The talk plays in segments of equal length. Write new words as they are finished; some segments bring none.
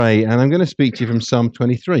And I'm going to speak to you from Psalm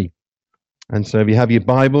 23. And so if you have your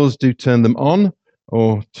Bibles, do turn them on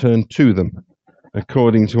or turn to them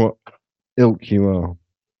according to what ilk you are.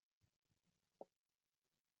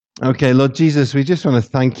 Okay, Lord Jesus, we just want to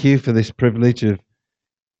thank you for this privilege of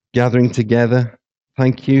gathering together.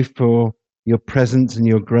 Thank you for your presence and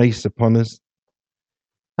your grace upon us.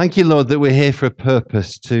 Thank you, Lord, that we're here for a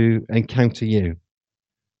purpose, to encounter you,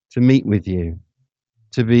 to meet with you,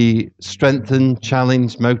 to be strengthened,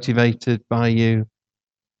 challenged, motivated by you.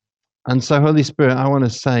 And so, Holy Spirit, I want to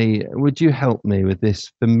say, would you help me with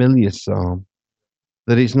this familiar psalm,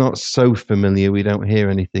 that it's not so familiar we don't hear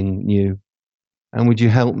anything new? And would you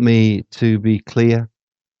help me to be clear,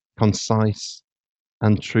 concise,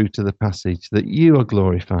 and true to the passage, that you are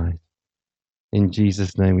glorified? In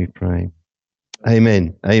Jesus' name we pray.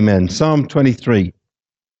 Amen. Amen. Psalm 23.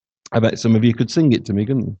 I bet some of you could sing it to me,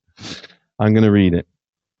 couldn't you? I'm going to read it.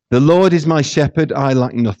 The Lord is my shepherd, I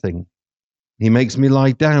lack nothing. He makes me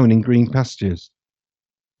lie down in green pastures.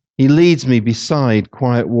 He leads me beside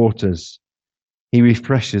quiet waters. He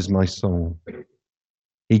refreshes my soul.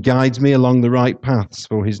 He guides me along the right paths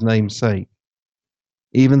for his name's sake.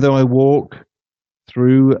 Even though I walk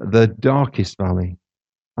through the darkest valley,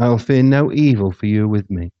 I'll fear no evil, for you are with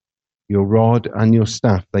me. Your rod and your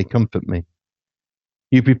staff, they comfort me.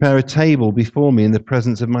 You prepare a table before me in the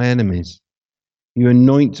presence of my enemies. You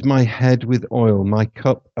anoint my head with oil, my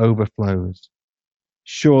cup overflows.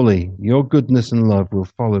 Surely your goodness and love will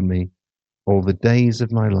follow me all the days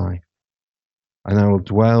of my life, and I will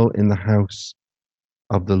dwell in the house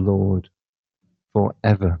of the Lord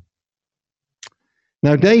forever.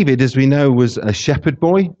 Now, David, as we know, was a shepherd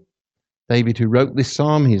boy. David, who wrote this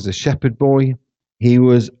psalm, he's a shepherd boy. He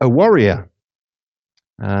was a warrior.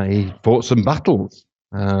 He fought some battles,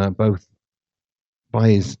 both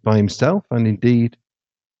by himself and indeed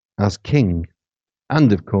as king.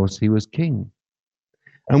 And of course, he was king.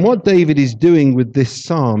 And what David is doing with this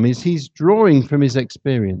psalm is he's drawing from his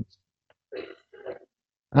experience.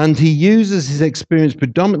 And he uses his experience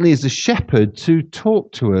predominantly as a shepherd to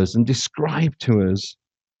talk to us and describe to us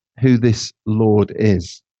who this Lord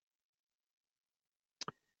is.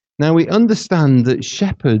 Now, we understand that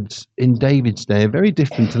shepherds in David's day are very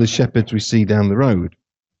different to the shepherds we see down the road.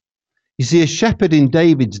 You see, a shepherd in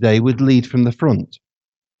David's day would lead from the front.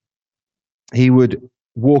 He would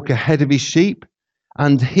walk ahead of his sheep,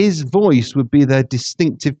 and his voice would be their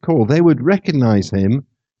distinctive call. They would recognize him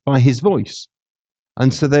by his voice,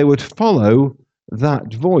 and so they would follow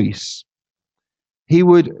that voice. He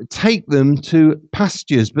would take them to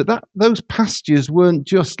pastures, but those pastures weren't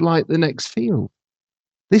just like the next field.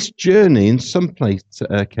 This journey, in some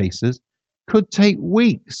cases, could take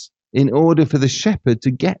weeks in order for the shepherd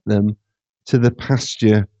to get them to the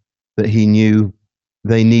pasture that he knew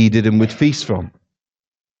they needed and would feast from.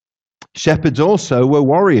 Shepherds also were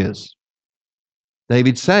warriors.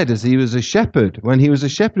 David said, as he was a shepherd, when he was a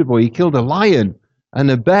shepherd boy, he killed a lion and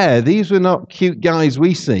a bear. These were not cute guys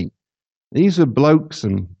we see. These were blokes,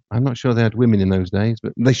 and I'm not sure they had women in those days,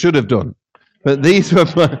 but they should have done. But these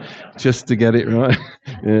were, just to get it right,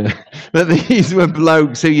 yeah. But these were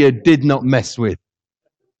blokes who you did not mess with.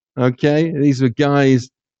 Okay? These were guys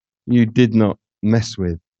you did not mess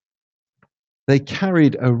with. They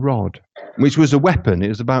carried a rod, which was a weapon. It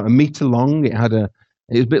was about 1 meter long. It was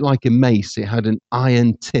a bit like a mace. It had an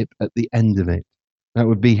iron tip at the end of it. That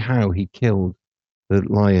would be how he killed the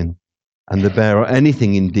lion and the bear, or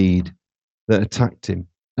anything indeed that attacked him.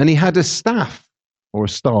 And he had a staff, or a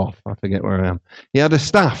staff, I forget where I am. He had a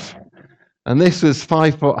staff, and this was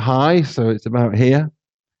 5 foot high, so it's about here,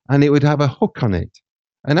 and it would have a hook on it.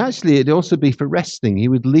 And actually, it'd also be for resting. He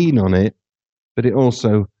would lean on it, but it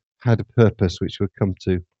also had a purpose, which we'll come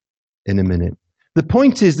to in a minute. The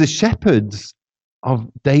point is, the shepherds of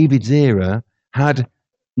David's era had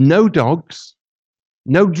no dogs,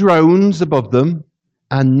 no drones above them,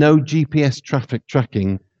 and no GPS traffic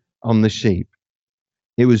tracking on the sheep.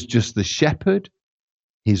 It was just the shepherd,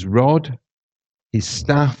 his rod, his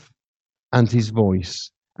staff, and his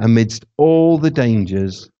voice amidst all the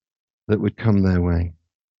dangers that would come their way.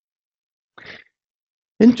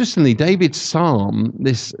 Interestingly, David's psalm,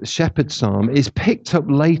 this shepherd psalm, is picked up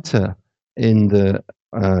later in the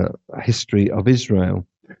history of Israel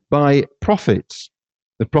by prophets.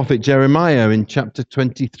 The prophet Jeremiah in chapter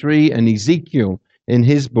 23 and Ezekiel in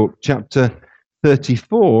his book, chapter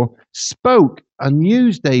 34, spoke and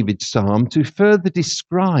used David's psalm to further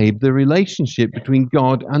describe the relationship between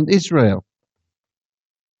God and Israel.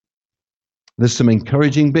 There's some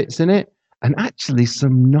encouraging bits in it, and actually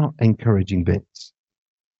some not encouraging bits.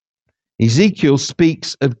 Ezekiel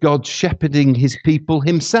speaks of God shepherding his people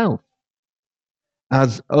himself.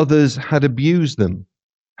 as others had abused them,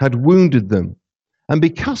 had wounded them. And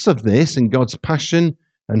because of this and God's passion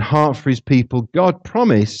and heart for his people, God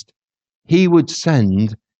promised he would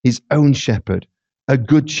send his own shepherd, a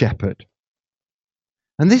good shepherd.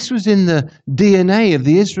 And this was in the DNA of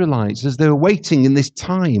the Israelites as they were waiting in this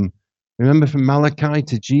time. Remember, from Malachi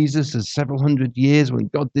to Jesus, as several hundred years when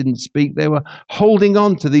God didn't speak, they were holding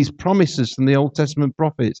on to these promises from the Old Testament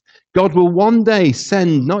prophets. God will one day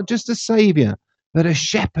send not just a savior, but a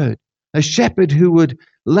shepherd who would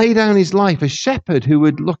lay down his life, a shepherd who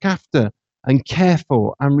would look after and care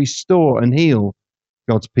for and restore and heal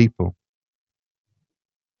God's people.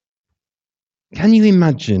 Can you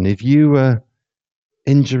imagine if you were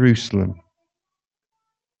in Jerusalem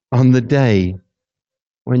on the day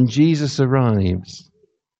when Jesus arrives,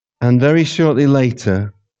 and very shortly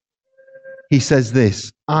later, he says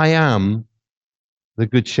this, I am the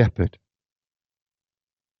good shepherd.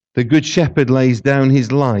 The good shepherd lays down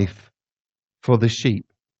his life for the sheep.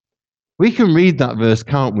 We can read that verse,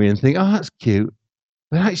 can't we, and think, oh, that's cute.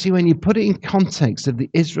 But actually, when you put it in context of the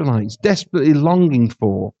Israelites desperately longing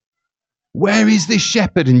for, where is this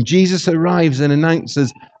shepherd? And Jesus arrives and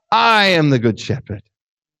announces, I am the good shepherd.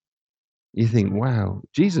 You think, wow,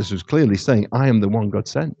 Jesus was clearly saying, I am the one God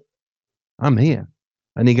sent. I'm here.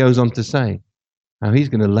 And he goes on to say how he's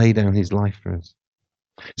going to lay down his life for us.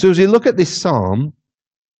 So as we look at this psalm,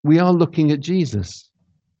 we are looking at Jesus.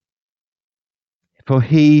 For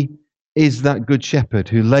he is that good shepherd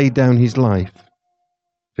who laid down his life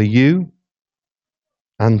for you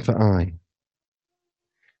and for I.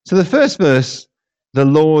 So the first verse, the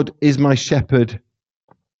Lord is my shepherd,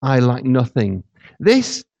 I lack nothing.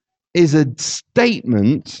 This is a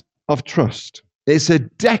statement of trust. It's a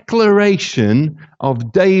declaration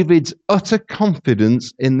of David's utter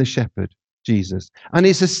confidence in the shepherd, Jesus. And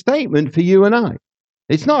it's a statement for you and I.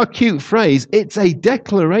 It's not a cute phrase, it's a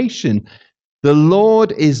declaration. The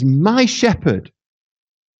Lord is my shepherd,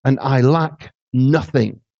 and I lack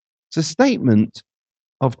nothing. It's a statement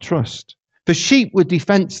of trust. For sheep were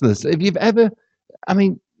defenseless. If you've ever,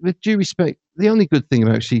 with due respect, the only good thing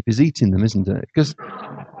about sheep is eating them, isn't it? Because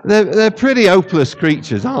they're pretty hopeless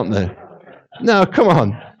creatures, aren't they? No, come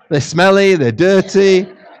on. They're smelly, they're dirty,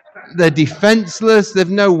 they're defenseless, they've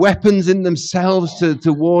no weapons in themselves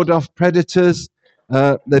to ward off predators.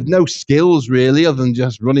 They've no skills, really, other than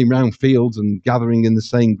just running around fields and gathering in the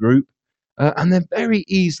same group. And they're very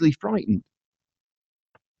easily frightened.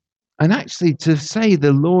 And actually, to say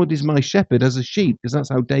the Lord is my shepherd as a sheep, because that's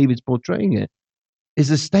how David's portraying it, is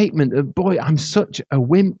a statement of, boy, I'm such a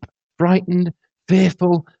wimp, frightened,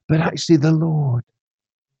 fearful, but actually the Lord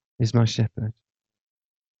is my shepherd.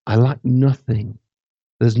 I lack nothing.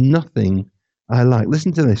 There's nothing I lack.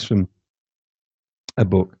 Listen to this from a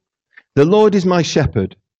book. The Lord is my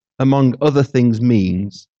shepherd, among other things,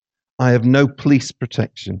 means I have no police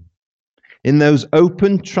protection. In those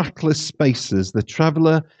open, trackless spaces, the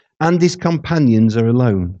traveller and his companions are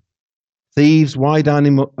alone. Thieves, wild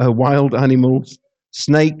animals,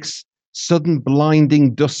 snakes, sudden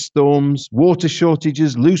blinding dust storms, water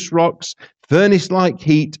shortages, loose rocks, furnace-like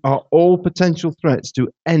heat are all potential threats to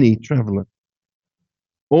any traveller.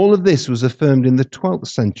 All of this was affirmed in the 12th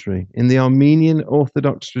century in the Armenian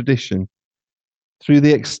Orthodox tradition through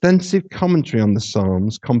the extensive commentary on the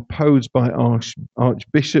Psalms composed by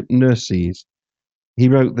Archbishop Nerses. He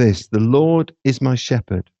wrote this, the Lord is my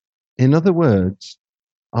shepherd. In other words,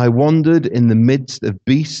 I wandered in the midst of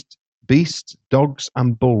beasts, dogs,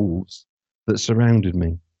 and bulls that surrounded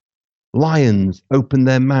me. Lions opened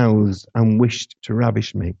their mouths and wished to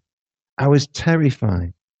ravish me. I was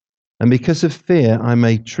terrified, and because of fear I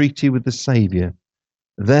made treaty with the Saviour.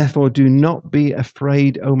 Therefore do not be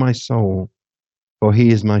afraid, O my soul, for he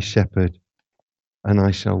is my shepherd, and I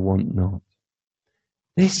shall want not.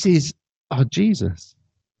 This is our Jesus.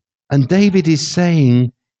 And David is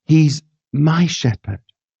saying, he's my shepherd.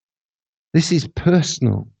 This is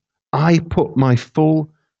personal. I put my full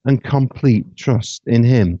and complete trust in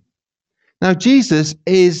him. Now, Jesus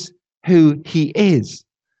is who he is.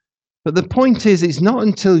 But the point is, it's not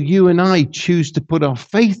until you and I choose to put our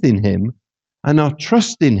faith in him and our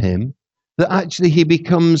trust in him that actually he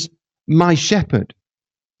becomes my shepherd.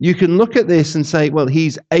 You can look at this and say, well,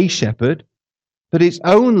 he's a shepherd, but it's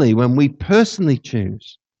only when we personally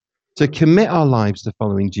choose to commit our lives to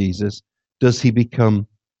following Jesus does he become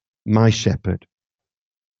my shepherd.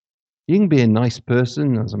 You can be a nice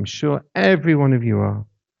person, as I'm sure every one of you are.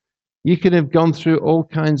 You can have gone through all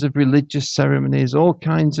kinds of religious ceremonies, all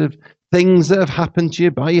kinds of things that have happened to you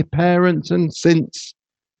by your parents and since.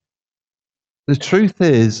 The truth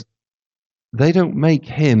is, they don't make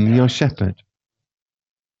him your shepherd.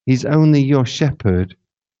 He's only your shepherd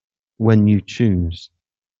when you choose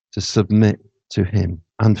to submit to him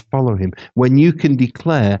and follow him. When you can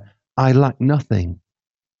declare, I lack nothing.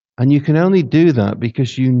 And you can only do that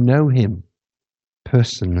because you know him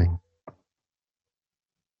personally.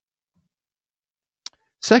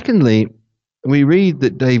 Secondly, we read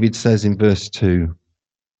that David says in verse 2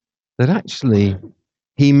 that actually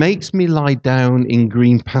he makes me lie down in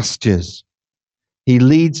green pastures. He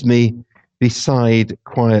leads me beside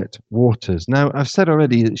quiet waters. Now, I've said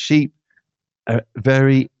already that sheep are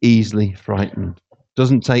very easily frightened.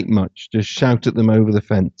 Doesn't take much. Just shout at them over the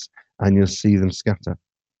fence and you'll see them scatter.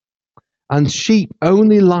 And sheep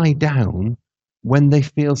only lie down when they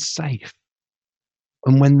feel safe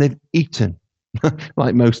and when they've eaten.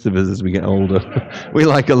 Like most of us as we get older, we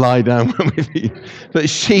like a lie down when we've eaten. But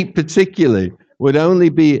sheep particularly would only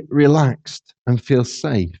be relaxed and feel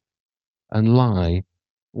safe and lie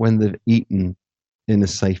when they've eaten in a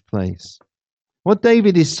safe place. What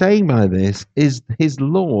David is saying by this is his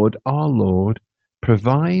Lord, our Lord,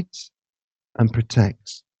 provides and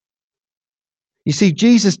protects. You see,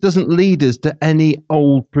 Jesus doesn't lead us to any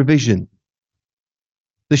old provision.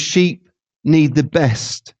 The sheep need the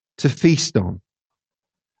best to feast on.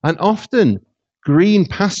 And often, green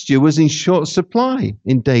pasture was in short supply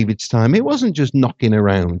in David's time. It wasn't just knocking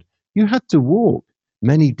around. You had to walk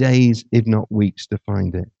many days, if not weeks, to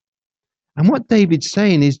find it. And what David's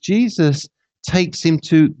saying is Jesus takes him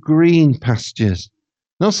to green pastures,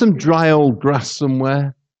 not some dry old grass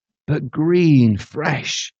somewhere, but green,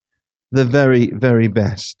 fresh, the very, very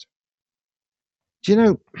best. Do you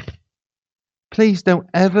know, please don't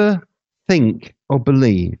ever think or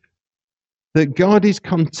believe that God is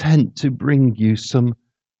content to bring you some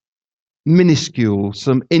minuscule,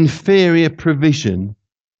 some inferior provision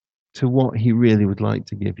to what he really would like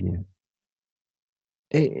to give you.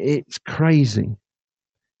 It's crazy.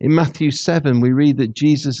 In Matthew 7, we read that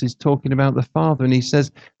Jesus is talking about the Father, and he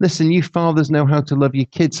says, listen, you fathers know how to love your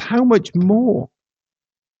kids. How much more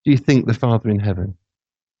do you think the Father in heaven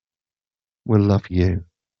will love you?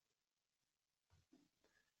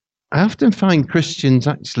 I often find Christians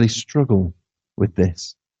actually struggle with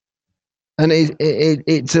this. And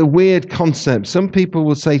it's a weird concept. Some people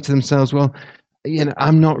will say to themselves, well,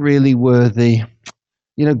 I'm not really worthy.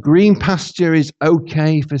 Green pasture is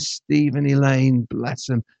okay for Steve and Elaine. Bless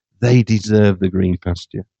them. They deserve the green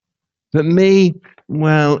pasture. But me,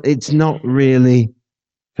 well, it's not really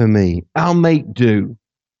for me. I'll make do.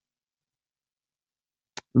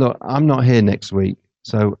 Look, I'm not here next week.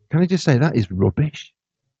 So can I just say that is rubbish?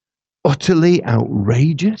 Utterly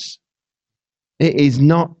outrageous. It is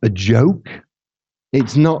not a joke.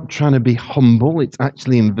 It's not trying to be humble. It's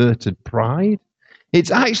actually inverted pride. It's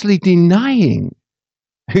actually denying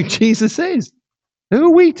who Jesus is. Who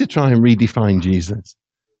are we to try and redefine Jesus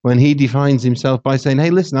when he defines himself by saying, hey,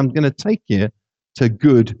 listen, I'm going to take you to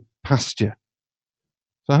good pasture.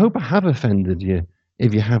 So I hope I have offended you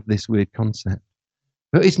if you have this weird concept.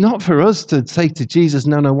 But it's not for us to say to Jesus,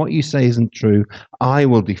 no, what you say isn't true. I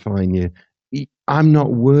will define you. I'm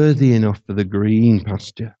not worthy enough for the green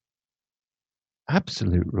pasture.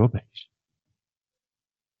 Absolute rubbish.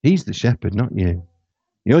 He's the shepherd, not you.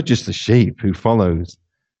 You're just the sheep who follows.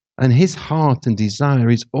 And his heart and desire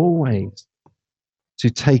is always to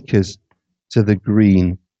take us to the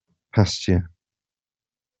green pasture.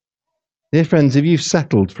 Dear friends, if you've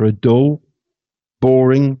settled for a dull,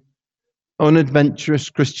 boring, unadventurous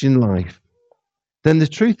Christian life, then the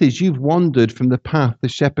truth is you've wandered from the path the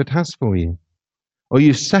shepherd has for you. Or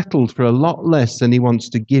you've settled for a lot less than he wants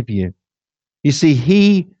to give you. You see,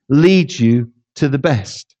 he leads you to the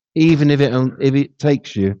best, even if it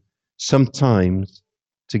takes you sometimes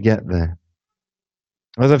to get there.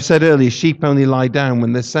 As I've said earlier, sheep only lie down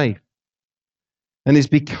when they're safe. And it's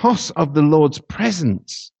because of the Lord's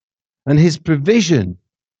presence and his provision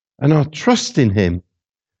and our trust in him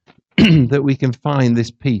that we can find this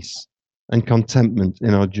peace and contentment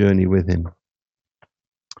in our journey with him.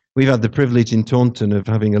 We've had the privilege in Taunton of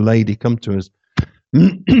having a lady come to us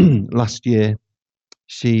last year.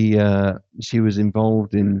 She was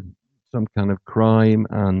involved in some kind of crime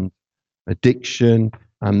and addiction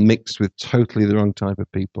and mixed with totally the wrong type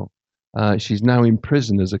of people. She's now in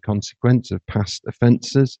prison as a consequence of past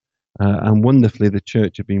offences, and wonderfully the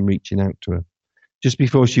church have been reaching out to her. Just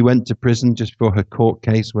before she went to prison, just before her court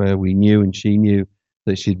case where we knew and she knew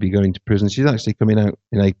that she'd be going to prison, she's actually coming out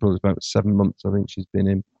in April. It's about 7 months I think she's been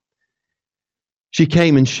in. She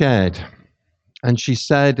came and shared. And she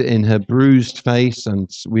said in her bruised face,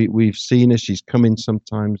 and we've seen her, she's come in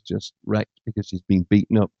sometimes just wrecked because she's been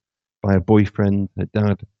beaten up by a boyfriend. Her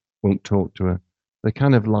dad won't talk to her. The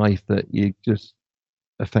kind of life that you just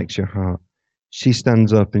affects your heart. She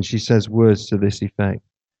stands up and she says words to this effect.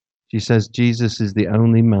 She says, Jesus is the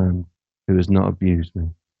only man who has not abused me.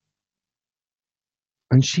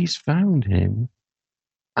 And she's found him.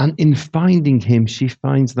 And in finding him, she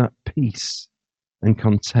finds that peace and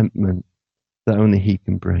contentment that only he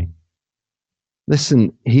can bring.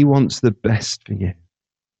 Listen, he wants the best for you.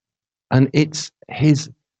 And it's his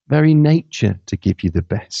very nature to give you the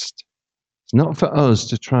best. It's not for us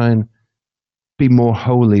to try and be more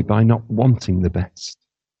holy by not wanting the best.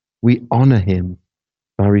 We honor him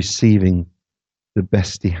by receiving the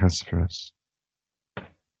best he has for us.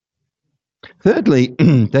 Thirdly,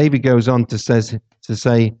 David goes on to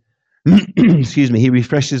say, excuse me, he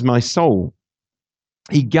refreshes my soul.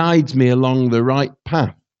 He guides me along the right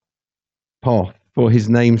path for his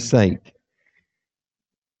name's sake.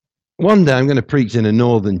 One day I'm going to preach in a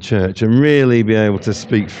northern church and really be able to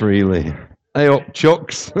speak freely. Hey up,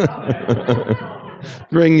 chucks.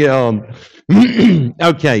 Bring it on.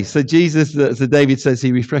 Okay, so David says,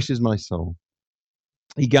 he refreshes my soul.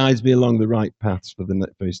 He guides me along the right paths for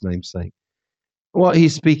his name's sake. What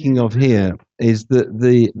he's speaking of here is that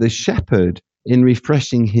the shepherd, in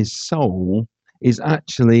refreshing his soul, is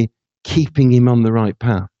actually keeping him on the right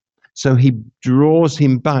path. So he draws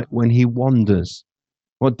him back when he wanders.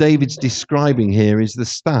 What David's describing here is the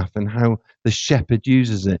staff and how the shepherd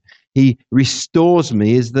uses it. He restores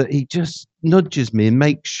me, is that he just nudges me and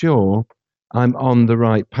makes sure I'm on the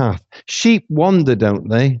right path. Sheep wander, don't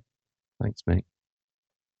they? Thanks, mate.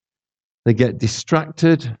 They get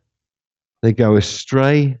distracted. They go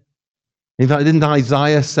astray. In fact, didn't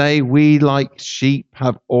Isaiah say, we like sheep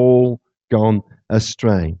have all gone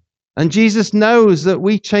astray? And Jesus knows that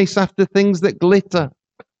we chase after things that glitter.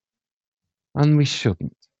 And we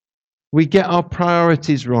shouldn't. We get our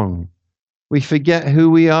priorities wrong. We forget who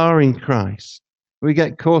we are in Christ. We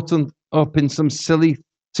get caught up in some silly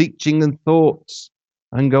teaching and thoughts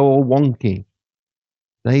and go all wonky.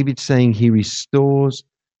 David's saying he restores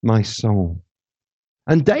my soul.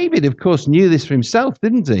 And David, of course, knew this for himself,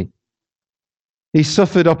 didn't he? He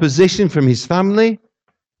suffered opposition from his family,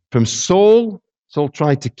 from Saul. Saul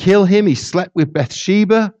tried to kill him. He slept with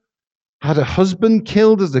Bathsheba, had a husband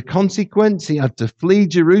killed as a consequence. He had to flee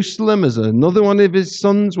Jerusalem as another one of his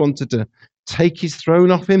sons wanted to take his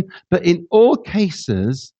throne off him. But in all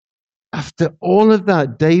cases, after all of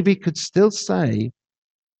that, David could still say,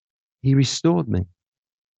 he restored me.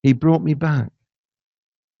 He brought me back.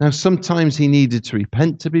 Now, sometimes he needed to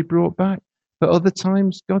repent to be brought back, but other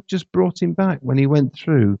times God just brought him back when he went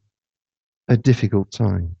through a difficult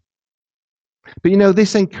time. But you know,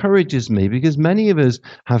 this encourages me because many of us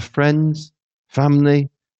have friends, family,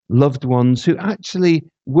 loved ones who actually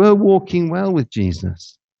were walking well with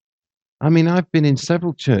Jesus. I mean, I've been in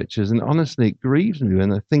several churches, and honestly, it grieves me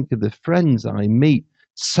when I think of the friends I meet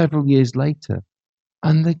several years later,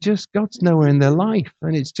 and God's nowhere in their life.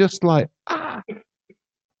 And it's just like,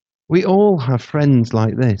 we all have friends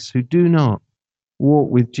like this who do not walk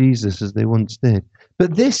with Jesus as they once did.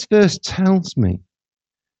 But this verse tells me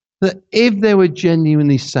that if they were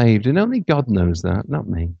genuinely saved, and only God knows that, not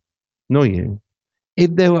me, nor you,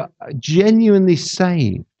 if they were genuinely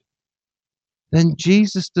saved, then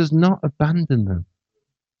Jesus does not abandon them.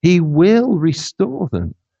 He will restore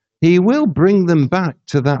them. He will bring them back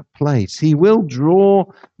to that place. He will draw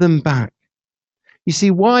them back. You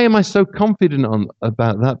see, why am I so confident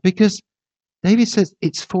about that? Because David says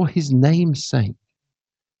it's for his name's sake.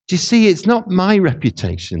 Do you see, it's not my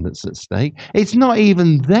reputation that's at stake. It's not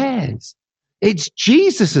even theirs. It's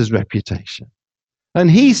Jesus's reputation.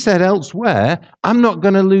 And he said elsewhere, I'm not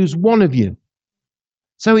going to lose one of you.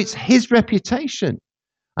 So it's his reputation.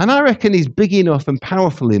 And I reckon he's big enough and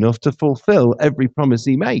powerful enough to fulfill every promise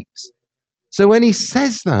he makes. So when he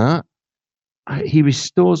says that, he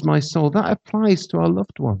restores my soul, that applies to our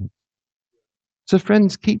loved ones. So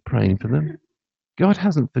friends, keep praying for them. God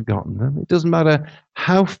hasn't forgotten them. It doesn't matter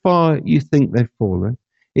how far you think they've fallen.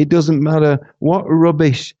 It doesn't matter what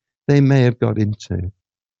rubbish they may have got into.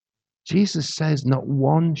 Jesus says not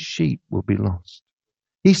one sheep will be lost.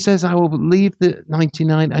 He says, I will leave the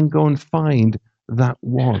 99 and go and find that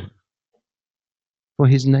one for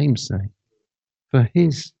his name's sake, for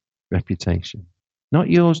his reputation, not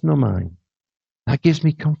yours nor mine. That gives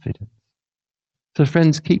me confidence. So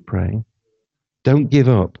friends, keep praying. Don't give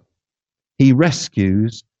up. He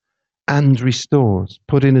rescues and restores,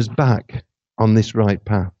 putting us back on this right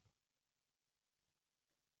path.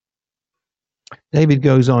 David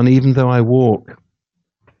goes on, even though I walk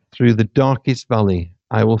through the darkest valley,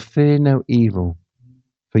 I will fear no evil,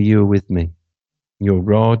 for you are with me. Your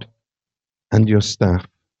rod and your staff,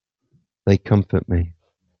 they comfort me.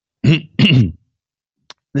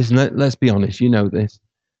 Listen, let's be honest, you know this.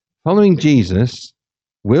 Following Jesus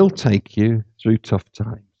will take you through tough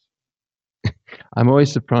times. I'm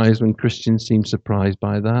always surprised when Christians seem surprised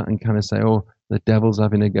by that and kind of say, oh, the devil's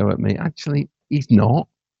having a go at me. Actually, he's not.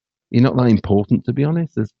 You're not that important, to be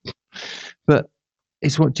honest. But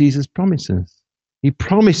it's what Jesus promises. He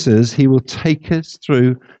promises he will take us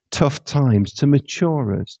through tough times to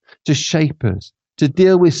mature us, to shape us, to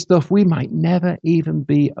deal with stuff we might never even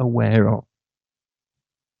be aware of.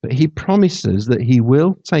 But he promises that he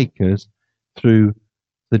will take us through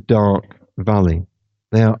the dark valley.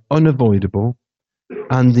 They are unavoidable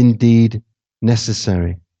and indeed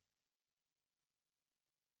necessary.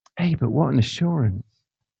 Hey, but what an assurance.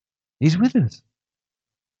 He's with us.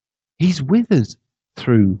 He's with us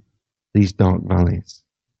through these dark valleys.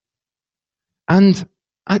 And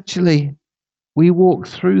actually, we walk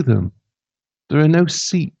through them. There are no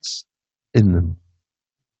seats in them.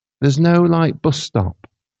 There's no like bus stop.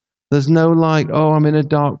 There's no like, oh, I'm in a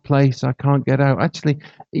dark place, I can't get out. Actually,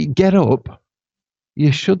 get up.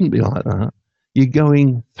 You shouldn't be like that. You're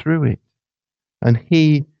going through it. And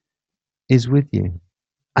he is with you.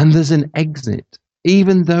 And there's an exit,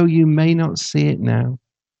 even though you may not see it now.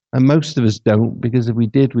 And most of us don't, because if we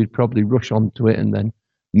did, we'd probably rush onto it and then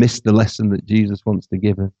miss the lesson that Jesus wants to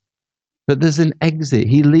give us. But there's an exit.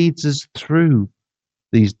 He leads us through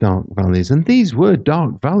these dark valleys. And these were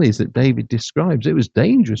dark valleys that David describes. It was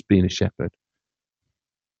dangerous being a shepherd.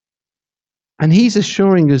 And he's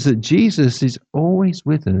assuring us that Jesus is always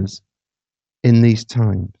with us in these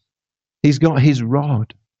times. He's got his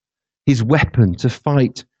rod, his weapon to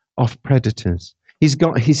fight off predators. He's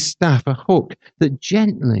got his staff, a hook that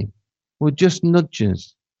gently will just nudge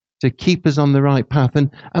us to keep us on the right path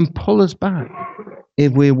and pull us back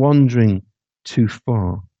if we're wandering too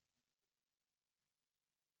far.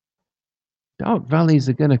 Dark valleys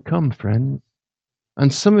are going to come, friends.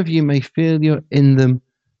 And some of you may feel you're in them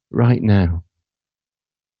right now.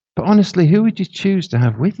 But honestly, who would you choose to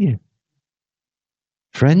have with you?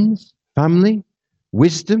 Friends, family,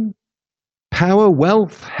 wisdom, power,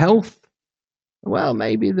 wealth, health? Well,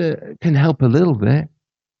 maybe that can help a little bit.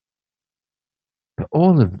 But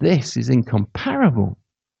all of this is incomparable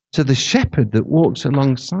to the shepherd that walks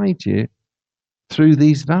alongside you through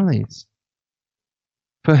these valleys.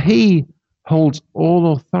 For he holds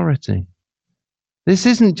all authority. This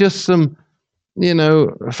isn't just some,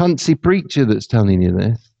 fancy preacher that's telling you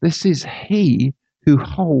this. This is he who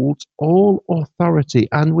holds all authority.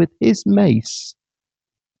 And with his mace,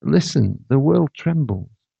 listen, the world trembles.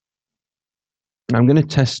 I'm going to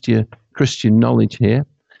test your Christian knowledge here.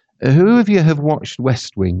 Who of you have watched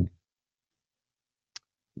West Wing?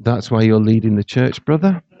 That's why you're leading the church,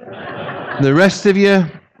 brother. The rest of you,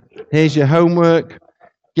 here's your homework.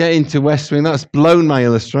 Get into West Wing. That's blown my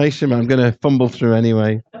illustration, but I'm going to fumble through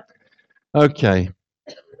anyway. Okay.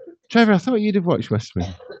 Trevor, I thought you'd have watched West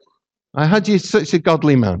Wing. I had you such a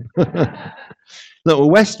godly man. Look,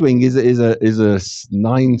 West Wing is a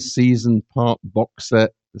 9-season part box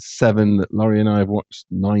set, 7 that Laurie and I have watched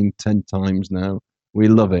 9-10 times now. We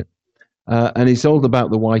love it. And it's all about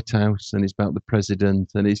the White House and it's about the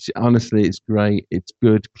president. And it's honestly, it's great. It's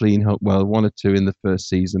good, clean, well, 1 or 2 in the first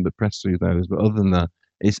season, but press through those. But other than that,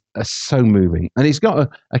 it's so moving. And it's got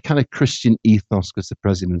a kind of Christian ethos because the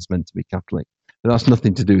president's meant to be Catholic. But that's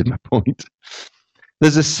nothing to do with my point.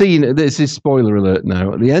 There's a scene, this is spoiler alert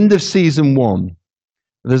now. At the end of season 1,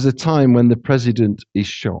 there's a time when the president is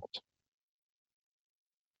shot.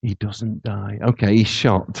 He doesn't die. Okay, he's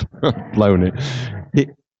shot. Blown it.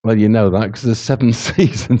 Well, you know that because there's 7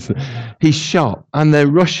 seasons. He's shot and they're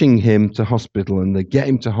rushing him to hospital and they get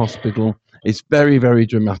him to hospital. It's very, very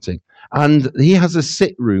dramatic. And he has a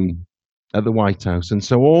sit room at the White House. And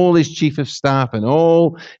so all his chief of staff and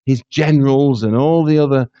all his generals and all the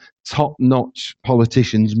other top-notch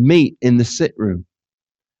politicians meet in the sit room.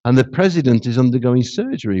 And the president is undergoing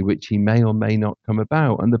surgery, which he may or may not come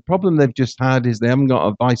about. And the problem they've just had is they haven't got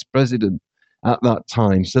a vice president at that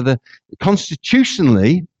time. So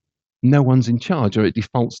constitutionally, no one's in charge, or it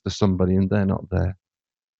defaults to somebody and they're not there.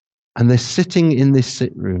 And they're sitting in this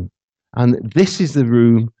sit room. And this is the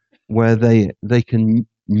room where they can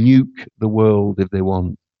nuke the world if they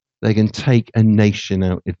want. They can take a nation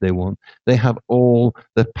out if they want. They have all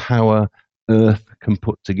the power earth can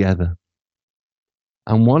put together.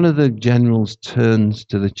 And one of the generals turns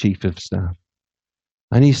to the chief of staff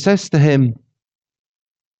and he says to him,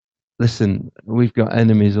 listen, we've got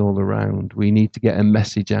enemies all around. We need to get a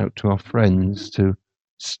message out to our friends to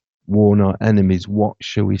warn our enemies. What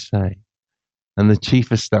shall we say? And the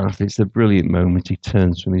chief of staff, it's a brilliant moment. He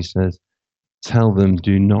turns to him, he says, tell them,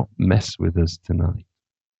 do not mess with us tonight.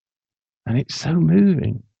 And it's so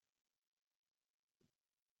moving.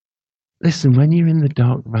 Listen, when you're in the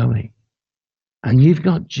dark valley and you've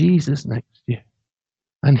got Jesus next to you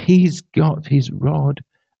and he's got his rod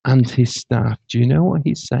and his staff, do you know what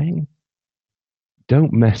he's saying?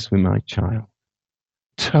 Don't mess with my child.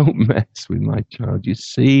 Don't mess with my child. You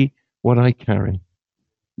see what I carry.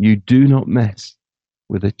 You do not mess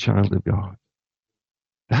with a child of God.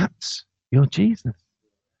 That's your Jesus.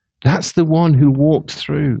 That's the one who walked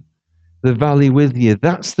through the valley with you.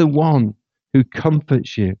 That's the one who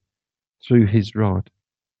comforts you through his rod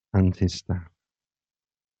and his staff.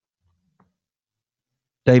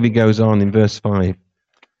 David goes on in verse 5.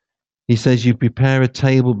 He says, you prepare a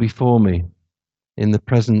table before me in the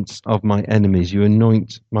presence of my enemies. You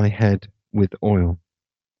anoint my head with oil.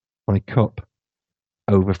 My cup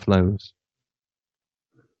overflows.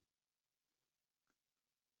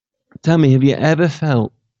 Tell me, have you ever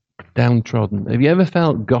felt downtrodden? Have you ever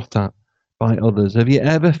felt got at by others? Have you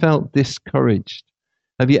ever felt discouraged?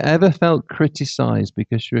 Have you ever felt criticized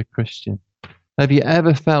because you're a Christian? Have you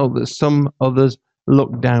ever felt that some others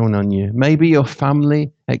look down on you? Maybe your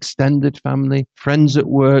family, extended family, friends at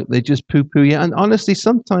work, they just poo-poo you. And honestly,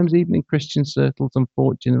 sometimes even in Christian circles,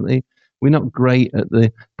 unfortunately, we're not great at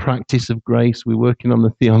the practice of grace. We're working on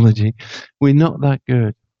the theology. We're not that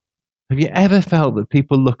good. Have you ever felt that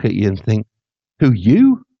people look at you and think, who,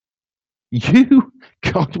 you? You?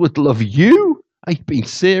 God would love you? Are you being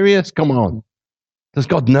serious? Come on. Does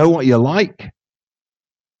God know what you're like?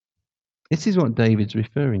 This is what David's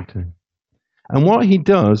referring to. And what he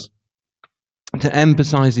does to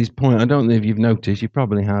emphasize his point, I don't know if you've noticed, you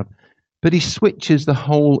probably have, but he switches the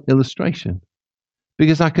whole illustration.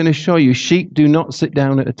 Because I can assure you, sheep do not sit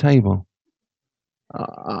down at a table.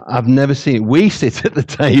 I've never seen it. We sit at the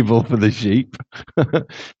table for the sheep, but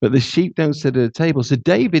the sheep don't sit at a table. So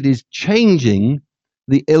David is changing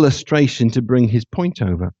the illustration to bring his point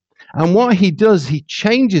over. And what he does, he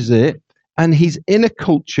changes it, and he's in a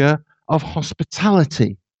culture of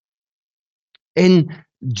hospitality. In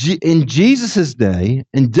Jesus' day,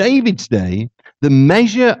 in David's day, the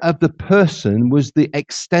measure of the person was the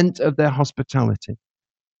extent of their hospitality.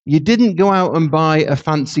 You didn't go out and buy a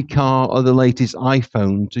fancy car or the latest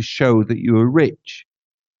iPhone to show that you were rich.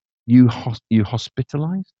 You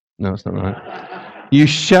hospitalized? No, that's not right. You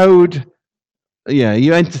showed,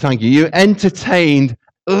 thank you. You entertained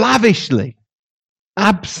lavishly,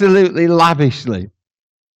 absolutely lavishly.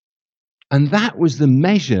 And that was the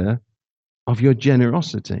measure of your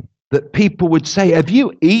generosity. That people would say, have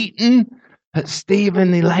you eaten at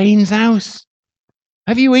Stephen Elaine's house?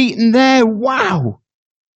 Have you eaten there? Wow.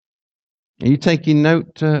 Are you taking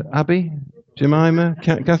note, Abby, Jemima,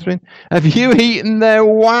 Catherine? Have you eaten there?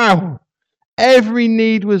 Wow. Every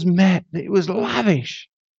need was met. It was lavish.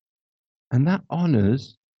 And that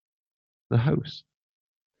honors the host.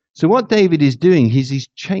 So what David is doing is he's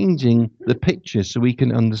changing the picture so we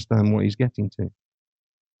can understand what he's getting to.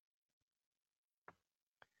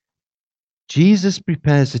 Jesus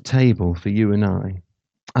prepares a table for you and I.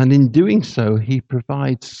 And in doing so, he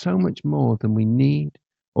provides so much more than we need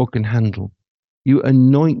or can handle. You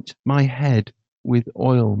anoint my head with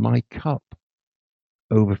oil, my cup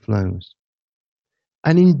overflows.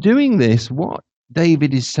 And in doing this, what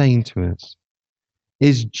David is saying to us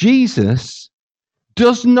is Jesus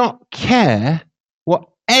does not care what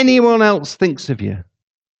anyone else thinks of you.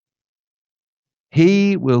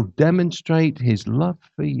 He will demonstrate his love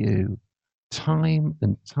for you time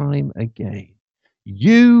and time again.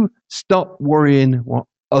 You stop worrying what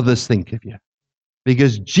others think of you.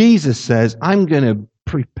 Because Jesus says, I'm going to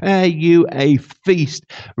prepare you a feast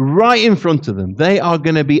right in front of them. They are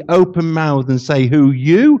going to be open-mouthed and say, who,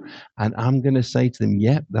 you? And I'm going to say to them,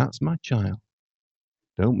 yep, that's my child.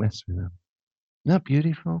 Don't mess with them. Isn't that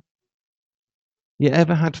beautiful? You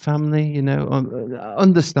ever had family,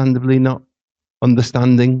 understandably not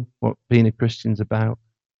understanding what being a Christian's about?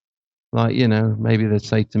 Like, maybe they'd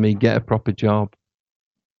say to me, get a proper job.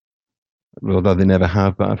 Although they never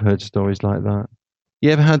have, but I've heard stories like that. You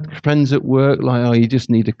ever had friends at work like, oh, you just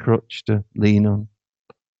need a crutch to lean on?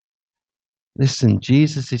 Listen,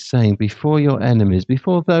 Jesus is saying, before your enemies,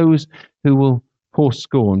 before those who will pour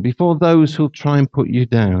scorn, before those who'll try and put you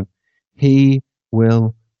down, he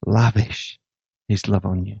will lavish his love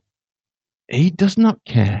on you. He does not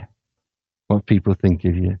care what people think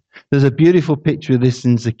of you. There's a beautiful picture of this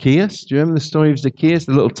in Zacchaeus. Do you remember the story of Zacchaeus,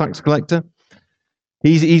 the little tax collector?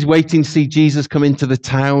 He's waiting to see Jesus come into the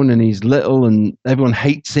town, and he's little, and everyone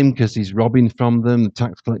hates him because he's robbing from them. The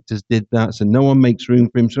tax collectors did that, so no one makes room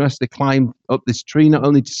for him. So he has to climb up this tree, not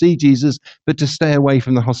only to see Jesus, but to stay away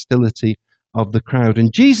from the hostility of the crowd.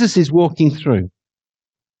 And Jesus is walking through.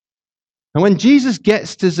 And when Jesus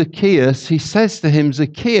gets to Zacchaeus, he says to him,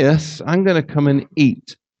 Zacchaeus, I'm going to come and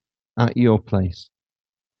eat at your place.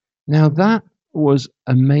 Now that was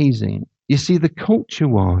amazing. You see, the culture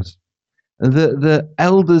was the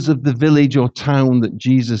elders of the village or town that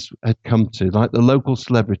Jesus had come to, like the local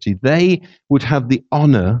celebrity, they would have the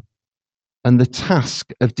honor and the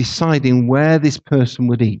task of deciding where this person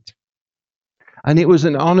would eat. And it was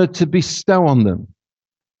an honor to bestow on them.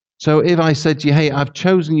 So if I said to you, hey, I've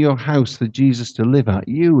chosen your house for Jesus to live at,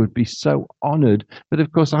 you would be so honored. But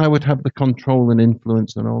of course, I would have the control and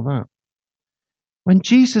influence and all that. When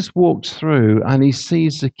Jesus walks through and he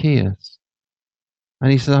sees Zacchaeus,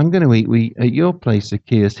 and he says, I'm going to eat at your place,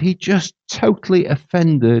 Zacchaeus, he just totally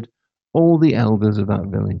offended all the elders of that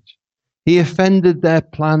village. He offended their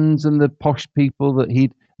plans and the posh people that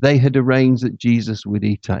they had arranged that Jesus would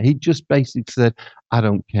eat at. He just basically said, I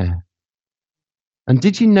don't care. And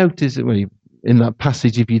did you notice that in that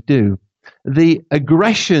passage, if you do, the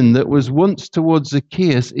aggression that was once towards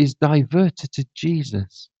Zacchaeus is diverted to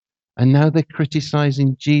Jesus. And now they're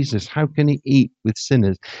criticizing Jesus. How can he eat with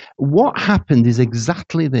sinners? What happened is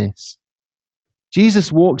exactly this.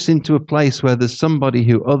 Jesus walks into a place where there's somebody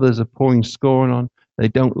who others are pouring scorn on, they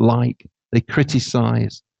don't like, they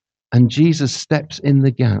criticize. And Jesus steps in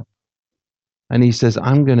the gap. And he says,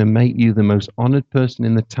 I'm going to make you the most honored person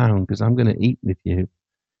in the town because I'm going to eat with you.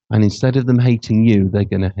 And instead of them hating you, they're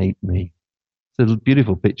going to hate me. It's a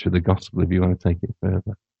beautiful picture of the gospel if you want to take it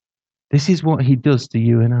further. This is what he does to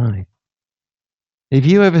you and I. If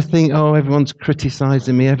you ever think, oh, everyone's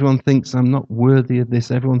criticizing me, everyone thinks I'm not worthy of this,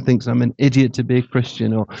 everyone thinks I'm an idiot to be a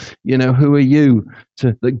Christian, or, who are you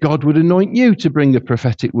that God would anoint you to bring a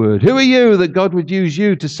prophetic word? Who are you that God would use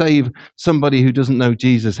you to save somebody who doesn't know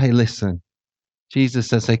Jesus? Hey, listen. Jesus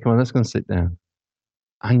says, hey, come on, let's go and sit down.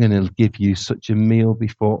 I'm going to give you such a meal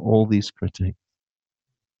before all these critics.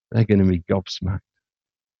 They're going to be gobsmacked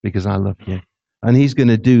because I love you. And he's going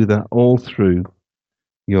to do that all through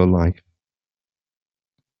your life.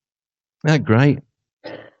 Isn't that great?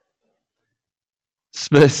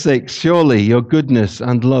 Verse 6, surely your goodness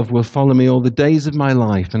and love will follow me all the days of my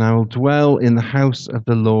life, and I will dwell in the house of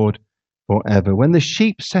the Lord forever. When the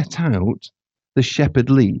sheep set out, the shepherd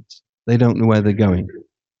leads. They don't know where they're going.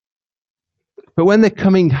 But when they're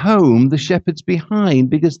coming home, the shepherd's behind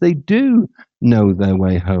because they do know their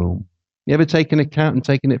way home. You ever taken a cat and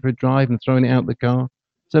taken it for a drive and thrown it out the car?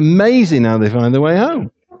 It's amazing how they find their way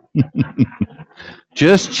home.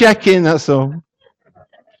 Just checking, that's all.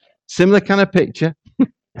 Similar kind of picture.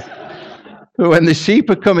 But when the sheep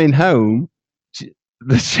are coming home,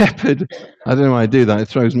 the shepherd, I don't know why I do that, it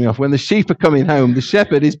throws me off. When the sheep are coming home, the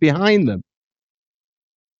shepherd is behind them.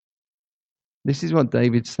 This is what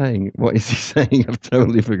David's saying. What is he saying? I've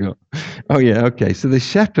totally forgot. Oh, yeah, okay. So the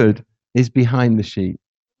shepherd is behind the sheep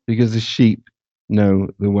because the sheep know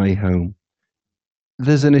the way home.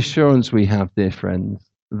 There's an assurance we have, dear friends,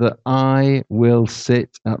 that I will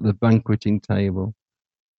sit at the banqueting table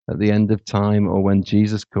at the end of time or when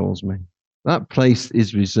Jesus calls me. That place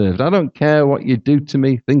is reserved. I don't care what you do to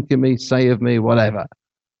me, think of me, say of me, whatever.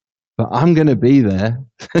 But I'm going to be there.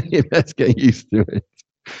 You best get used to it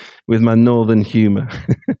with my northern humor.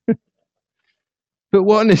 But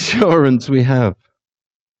what an assurance we have.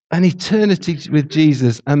 An eternity with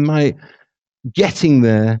Jesus, and my getting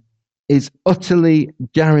there is utterly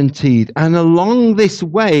guaranteed. And along this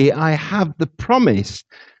way, I have the promise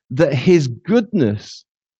that his goodness,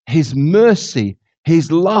 his mercy,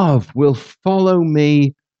 his love will follow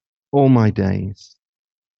me all my days.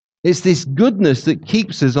 It's this goodness that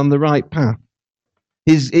keeps us on the right path.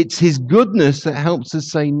 It's his goodness that helps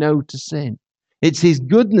us say no to sin. It's his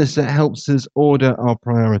goodness that helps us order our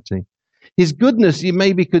priority. His goodness, you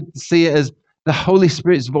maybe could see it as the Holy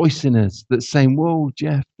Spirit's voice in us that's saying, whoa,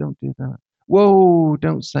 Jeff, don't do that. Whoa,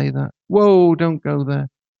 don't say that. Whoa, don't go there.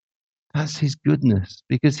 That's his goodness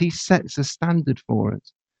because he sets a standard for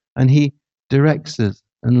us and he directs us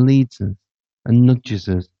and leads us and nudges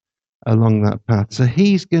us along that path. So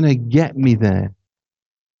he's going to get me there.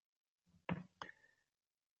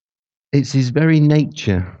 It's his very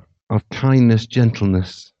nature of kindness,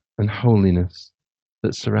 gentleness, and holiness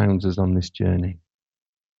that surrounds us on this journey.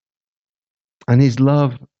 And his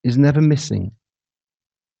love is never missing,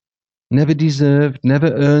 never deserved,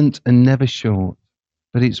 never earned, and never short.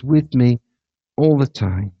 But it's with me all the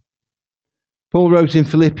time. Paul wrote in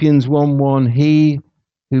Philippians 1:1, he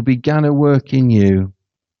who began a work in you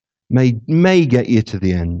may get you to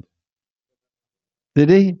the end. Did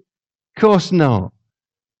he? Of course not.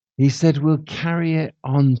 He said, we'll carry it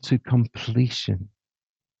on to completion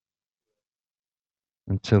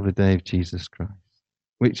until the day of Jesus Christ,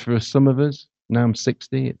 which for some of us, now I'm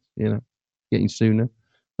 60, getting sooner.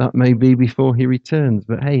 That may be before he returns.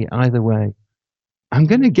 But hey, either way, I'm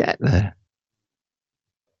going to get there.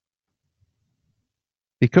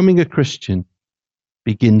 Becoming a Christian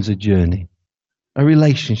begins a journey, a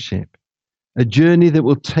relationship, a journey that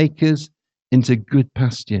will take us into good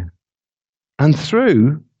pasture and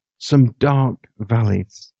through some dark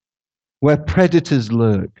valleys where predators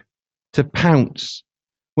lurk to pounce,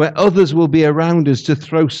 where others will be around us to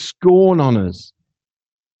throw scorn on us.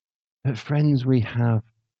 But friends, we have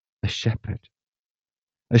a shepherd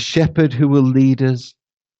who will lead us,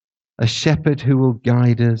 a shepherd who will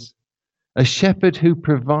guide us, a shepherd who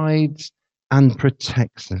provides and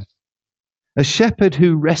protects us, a shepherd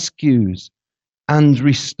who rescues and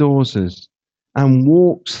restores us and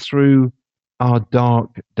walks through our dark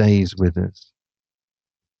days with us.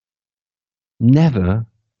 Never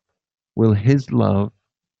will his love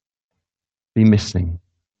be missing.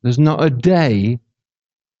 There's not a day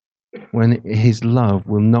when his love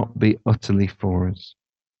will not be utterly for us.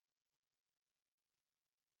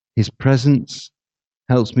 His presence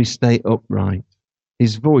helps me stay upright.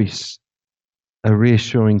 His voice, a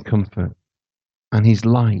reassuring comfort. And his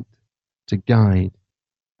light to guide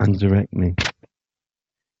and direct me.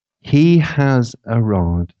 He has a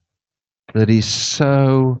rod that is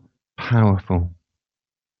so powerful.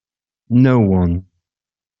 No one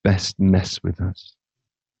best mess with us.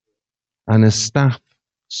 And a staff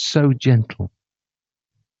so gentle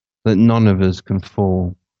that none of us can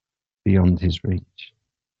fall beyond his reach.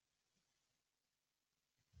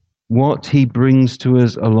 What he brings to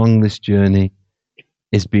us along this journey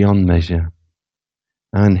is beyond measure.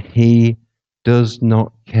 And he does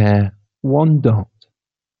not care one dot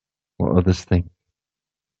what others think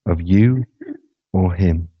of you or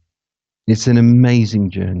him. It's an amazing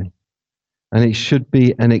journey. And it should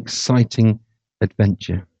be an exciting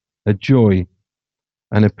adventure, a joy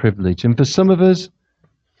and a privilege. And for some of us,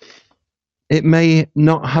 it may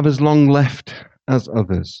not have as long left as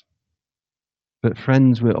others. But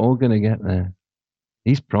friends, we're all going to get there.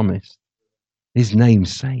 He's promised. His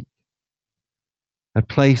name's sake. A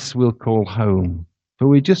place we'll call home. But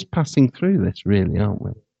we're just passing through this, really, aren't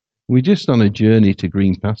we? We're just on a journey to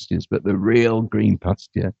green pastures, but the real green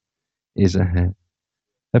pasture is ahead.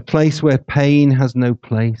 A place where pain has no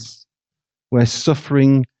place, where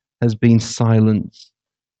suffering has been silenced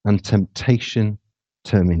and temptation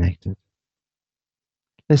terminated.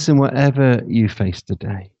 Listen, whatever you face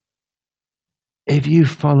today, if you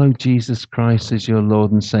follow Jesus Christ as your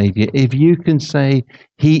Lord and Savior, if you can say,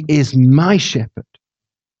 He is my shepherd,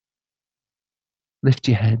 lift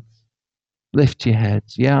your heads. Lift your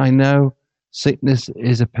heads. Yeah, I know sickness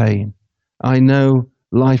is a pain. I know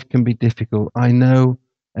life can be difficult. I know,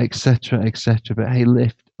 etc., etc. But hey,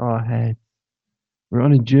 lift our heads. We're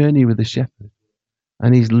on a journey with the shepherd,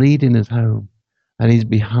 and he's leading us home, and he's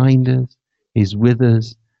behind us, he's with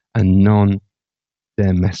us, and none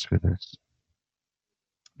dare mess with us.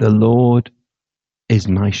 The Lord is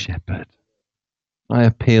my shepherd. I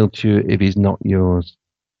appeal to you, if he's not yours,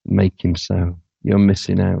 make him so. You're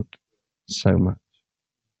missing out so much.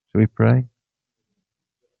 Shall we pray?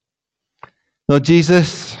 Lord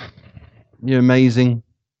Jesus, you're amazing.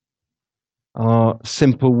 Our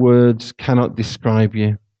simple words cannot describe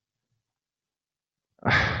you.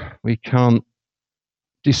 We can't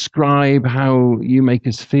describe how you make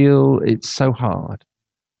us feel. It's so hard.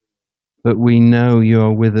 But we know you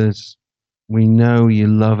are with us. We know you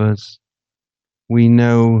love us. We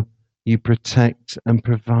know you protect and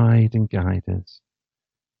provide and guide us.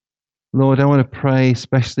 Lord, I want to pray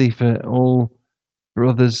especially for all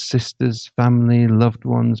brothers, sisters, family, loved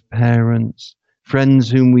ones, parents, friends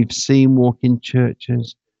whom we've seen walk in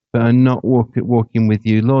churches but are not walking with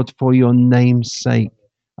you. Lord, for your name's sake,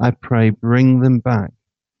 I pray, bring them back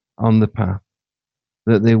on the path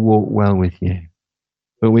that they walk well with you.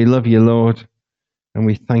 But we love you, Lord, and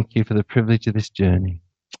we thank you for the privilege of this journey,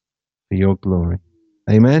 for your glory.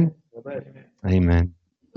 Amen? Amen. Amen.